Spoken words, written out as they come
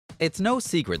It's no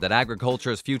secret that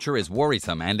agriculture's future is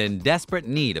worrisome and in desperate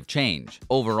need of change.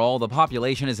 Overall, the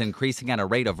population is increasing at a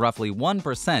rate of roughly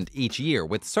 1% each year,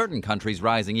 with certain countries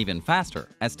rising even faster.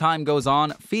 As time goes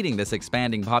on, feeding this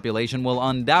expanding population will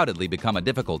undoubtedly become a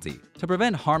difficulty. To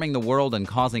prevent harming the world and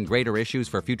causing greater issues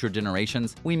for future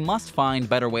generations, we must find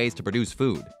better ways to produce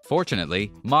food.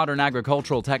 Fortunately, modern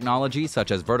agricultural technology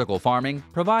such as vertical farming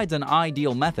provides an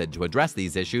ideal method to address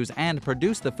these issues and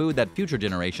produce the food that future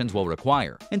generations will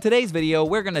require. In today's video,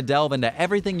 we're going to delve into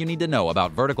everything you need to know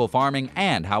about vertical farming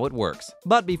and how it works.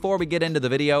 But before we get into the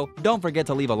video, don't forget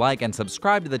to leave a like and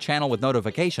subscribe to the channel with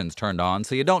notifications turned on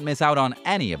so you don't miss out on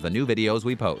any of the new videos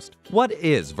we post. What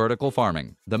is vertical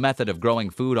farming? The method of growing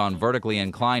food on vertically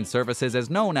inclined surfaces is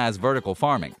known as vertical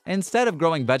farming. Instead of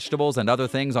growing vegetables and other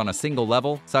things on a single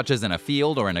level, such as in a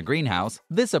field or in a greenhouse,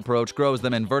 this approach grows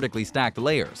them in vertically stacked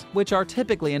layers, which are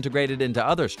typically integrated into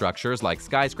other structures like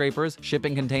skyscrapers,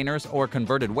 shipping containers, or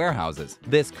converted warehouses.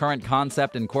 This current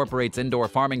concept incorporates indoor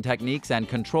farming techniques and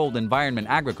controlled environment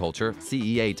agriculture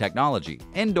 (CEA) technology.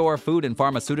 Indoor food and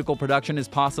pharmaceutical production is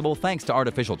possible thanks to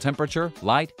artificial temperature,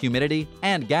 light, humidity,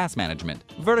 and gas management.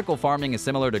 Vertical farming is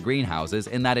similar to greenhouses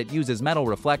in that it uses metal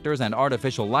reflectors and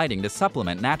artificial lighting to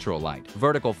supplement natural light.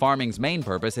 Vertical farming's main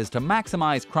purpose is to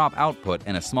maximize crop output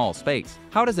in a small space.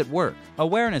 How does it work?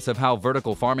 Awareness of how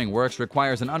vertical farming works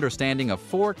requires an understanding of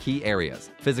 4 key areas.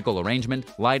 Physical arrangement,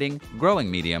 lighting, growing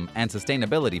medium, and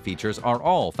sustainability features are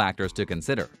all factors to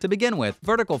consider. To begin with,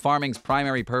 vertical farming's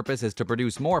primary purpose is to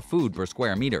produce more food per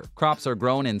square meter. Crops are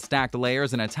grown in stacked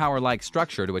layers in a tower-like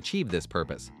structure to achieve this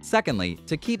purpose. Secondly,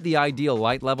 to keep the ideal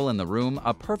light level in the room,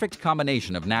 a perfect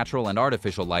combination of natural and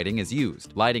artificial lighting is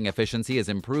used. Lighting efficiency is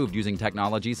improved using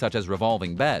technology such as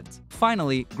revolving beds.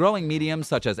 Finally, growing mediums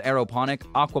such as aeroponic,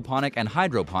 aquaponic, and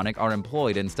hydroponic are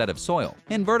employed instead of soil.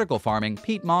 In vertical farming,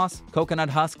 peat moss, coconut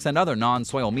husks, and other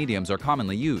non-soil mediums are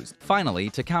commonly used. Finally,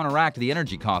 to counteract the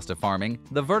energy cost of farming,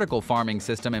 the vertical farming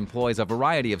system employs a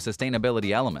variety of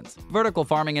sustainability elements. Vertical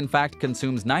farming, in fact,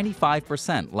 consumes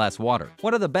 95% less water.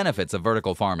 What are the benefits of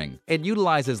vertical farming? It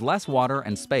utilizes less water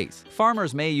and space.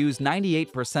 Farmers may use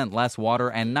 98% less water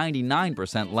and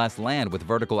 99% less land with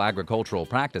vertical agricultural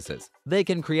practices. They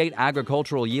can create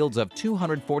agricultural yields of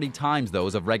 240 times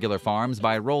those of regular farms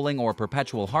by rolling or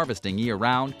perpetual harvesting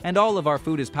year-round, and all of our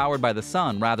food is powered by the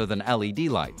sun rather than LED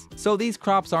lights. So these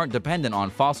crops aren't dependent on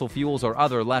fossil fuels or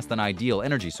other less than ideal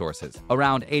energy sources.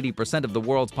 Around 80% of the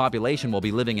world's population will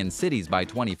be living in cities by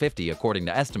 2050, according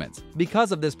to estimates.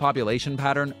 Because of this population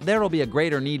pattern, there will be a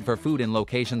greater need for food in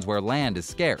locations where land is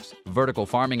scarce. Vertical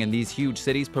farming in these huge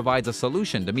cities provides a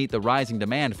solution to meet the rising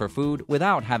demand for food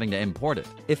without having to import it.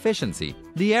 Efficiency.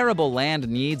 The arable land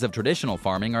needs of traditional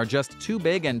farming are just too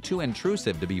big and too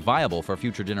intrusive to be viable for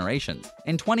future generations.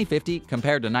 In 2050,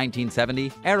 compared to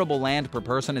 1970, arable land per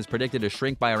person is predicted to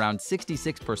shrink by around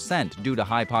 66% due to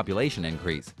high population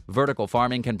increase. Vertical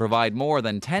farming can provide more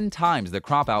than 10 times the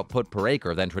crop output per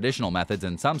acre than traditional methods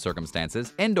in some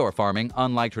circumstances. Indoor farming,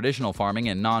 unlike traditional farming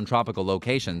in non-tropical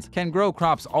locations, can grow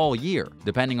crops all year.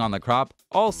 Depending on the crop,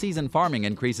 all-season farming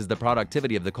increases the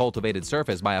productivity of the cultivated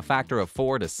surface by a factor of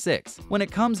 4 to 6. When it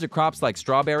comes to crops like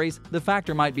strawberries, the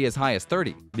factor might be as high as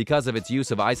 30. Because of its use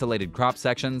of isolated crop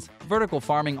sections, vertical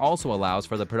farming also allows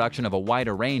for the production of a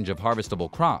wider range of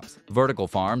harvestable crops. Vertical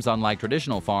farms, unlike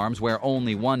traditional farms where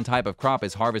only one type of crop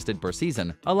is harvested per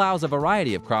season, allows a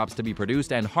variety of crops to be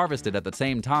produced and harvested at the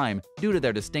same time due to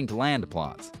their distinct land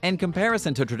plots. In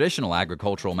comparison to traditional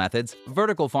agricultural methods,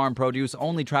 vertical farm produce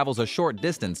only travels a short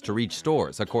distance to reach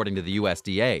stores, according to the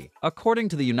USDA. According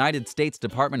to the United States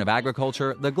Department of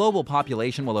Agriculture, the global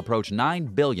population will approach 9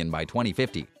 billion by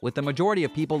 2050, with the majority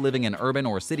of people living in urban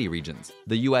or city regions.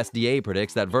 The USDA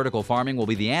predicts that vertical farming will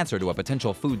be the answer to a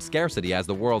potential food scarcity as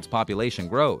the world's population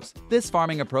grows. This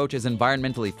farming approach is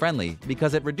environmentally friendly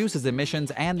because it reduces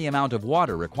emissions and the amount of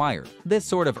water required. This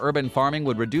sort of urban farming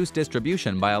would reduce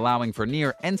distribution by allowing for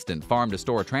near-instant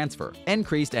farm-to-store transfer.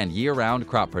 Increased and year-round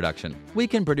crop production. We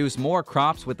can produce more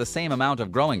crops with the same amount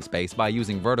of growing space by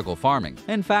using vertical farming.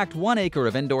 In fact, 1 acre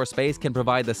of indoor space can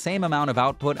provide the same amount of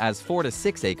output as 4 to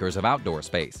 6 acres of outdoor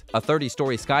space. A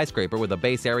 30-story skyscraper with a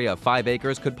base area of 5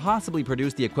 acres could possibly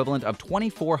produce the equivalent of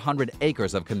 2,400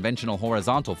 acres of conventional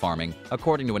horizontal farming,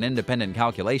 according to an independent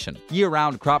calculation.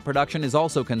 Year-round crop production is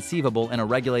also conceivable in a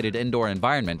regulated indoor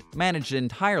environment managed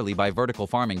entirely by vertical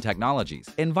farming technologies.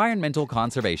 Environmental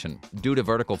conservation. Due to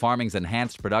vertical farming's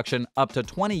enhanced production, up to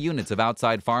 20 units of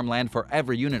outside farmland for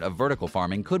every unit of vertical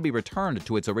farming could be returned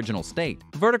to its original state.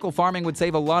 Vertical farming would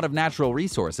save a lot of natural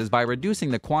resources by reducing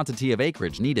the quantity of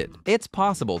acreage needed. It's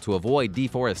possible to avoid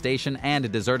deforestation and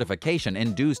desertification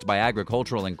induced by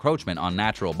agricultural encroachment on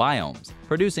natural biomes.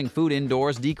 Producing food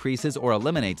indoors decreases decreases or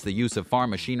eliminates the use of farm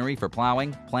machinery for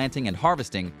plowing, planting, and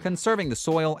harvesting, conserving the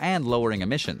soil and lowering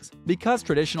emissions. Because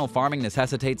traditional farming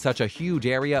necessitates such a huge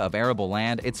area of arable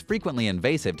land, it's frequently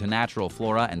invasive to natural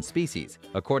flora and species.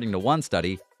 According to one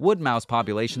study, wood mouse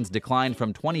populations declined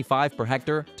from 25 per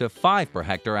hectare to 5 per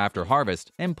hectare after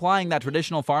harvest, implying that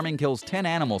traditional farming kills 10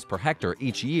 animals per hectare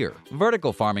each year.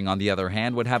 Vertical farming, on the other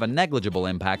hand, would have a negligible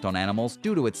impact on animals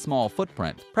due to its small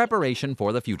footprint. Preparation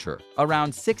for the future.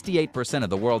 Around 68% of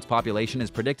the world's population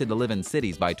is predicted to live in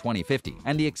cities by 2050,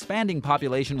 and the expanding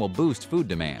population will boost food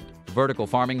demand. Vertical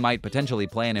farming might potentially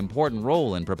play an important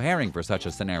role in preparing for such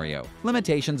a scenario.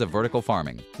 Limitations of vertical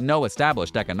farming. No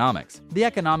established economics. The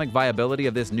economic viability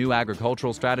of this new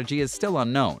agricultural strategy is still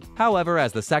unknown. However,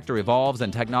 as the sector evolves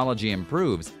and technology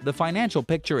improves, the financial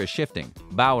picture is shifting.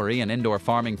 Bowery, an indoor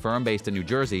farming firm based in New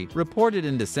Jersey, reported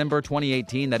in December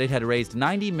 2018 that it had raised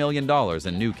 $90 million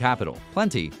in new capital.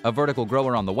 Plenty, a vertical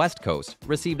grower on the West Coast,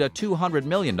 received a $200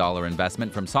 million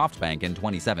investment from SoftBank in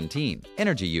 2017.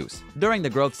 Energy use. During the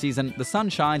growth season, the sun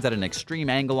shines at an extreme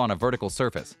angle on a vertical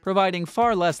surface, providing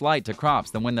far less light to crops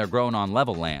than when they're grown on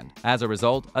level land. As a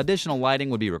result, additional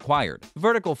lighting would be required.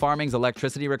 Vertical farming's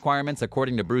electricity requirements,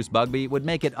 according to Bruce Bugbee, would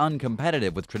make it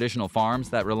uncompetitive with traditional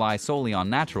farms that rely solely on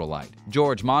natural light.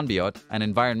 George Monbiot, an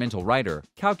environmental writer,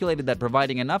 calculated that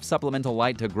providing enough supplemental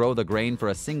light to grow the grain for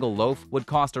a single loaf would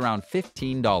cost around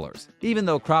 $15. Even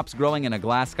though crops growing in a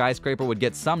glass skyscraper would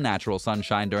get some natural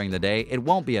sunshine during the day, it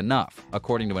won't be enough,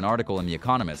 according to an article in The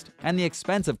Economist, and the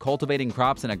expense of cultivating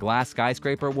crops in a glass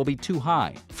skyscraper will be too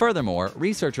high. Furthermore,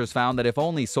 researchers found that if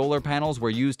only solar panels were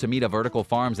used to meet a vertical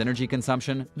farm's energy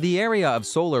consumption, the area of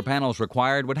solar panels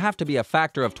required would have to be a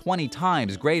factor of 20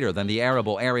 times greater than the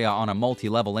arable area on a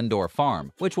multi-level indoor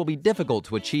farm, which will be difficult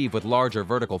to achieve with larger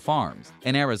vertical farms.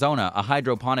 In Arizona, a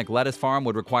hydroponic lettuce farm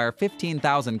would require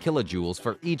 15,000 kilojoules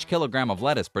for each kilogram of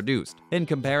lettuce produced. In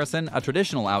comparison, a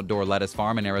traditional outdoor lettuce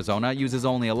farm in Arizona uses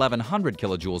only 1,100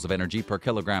 kilojoules of energy per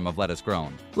kilogram of lettuce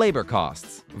grown. Labor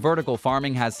costs. Vertical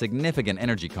farming has significant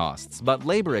energy costs, but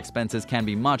labor expenses can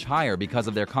be much higher because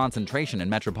of their concentration in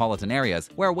metropolitan areas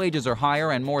where wages are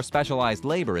higher and more specialized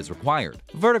labor is required.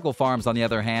 Vertical farms, on the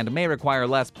other hand, may require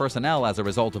less personnel as a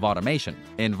result of automation.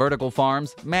 In vertical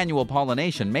farms, manual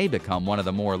pollination may become one of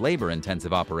the more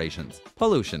labor-intensive operations.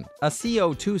 Pollution. A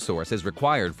CO2 source is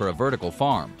required for a vertical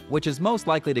farm, which is most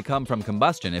likely to come from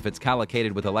combustion if it's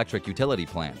collocated with electric utility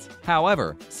plants.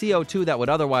 However, CO2 that would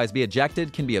otherwise be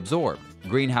ejected can be absorbed.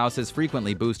 Greenhouses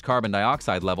frequently boost carbon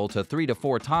dioxide level to 3 to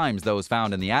 4 times those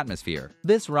found in the atmosphere.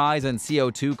 This rise in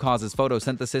CO2 causes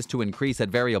photosynthesis to increase at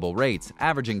variable rates,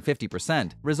 averaging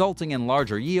 50%, resulting in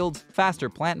larger yields, faster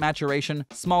plant maturation,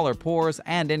 smaller pores,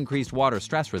 and increased water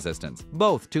stress resistance,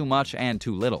 both too much and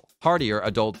too little. Hardier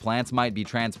adult plants might be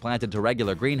transplanted to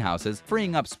regular greenhouses,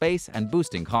 freeing up space and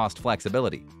boosting cost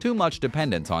flexibility. Too much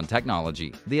dependence on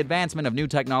technology. The advancement of new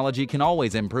technology can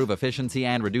always improve efficiency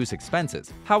and reduce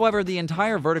expenses. However, the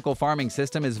entire vertical farming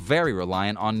system is very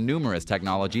reliant on numerous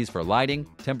technologies for lighting,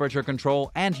 temperature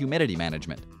control, and humidity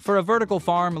management. For a vertical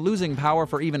farm, losing power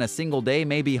for even a single day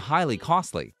may be highly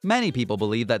costly. Many people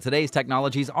believe that today's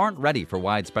technologies aren't ready for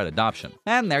widespread adoption.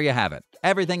 And there you have it.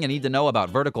 Everything you need to know about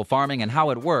vertical farming and how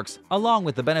it works, along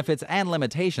with the benefits and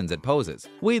limitations it poses.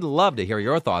 We'd love to hear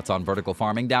your thoughts on vertical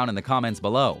farming down in the comments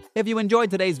below. If you enjoyed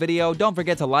today's video, don't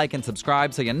forget to like and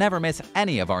subscribe so you never miss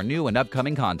any of our new and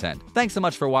upcoming content. Thanks so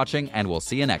much for watching, and we'll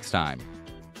see you next time.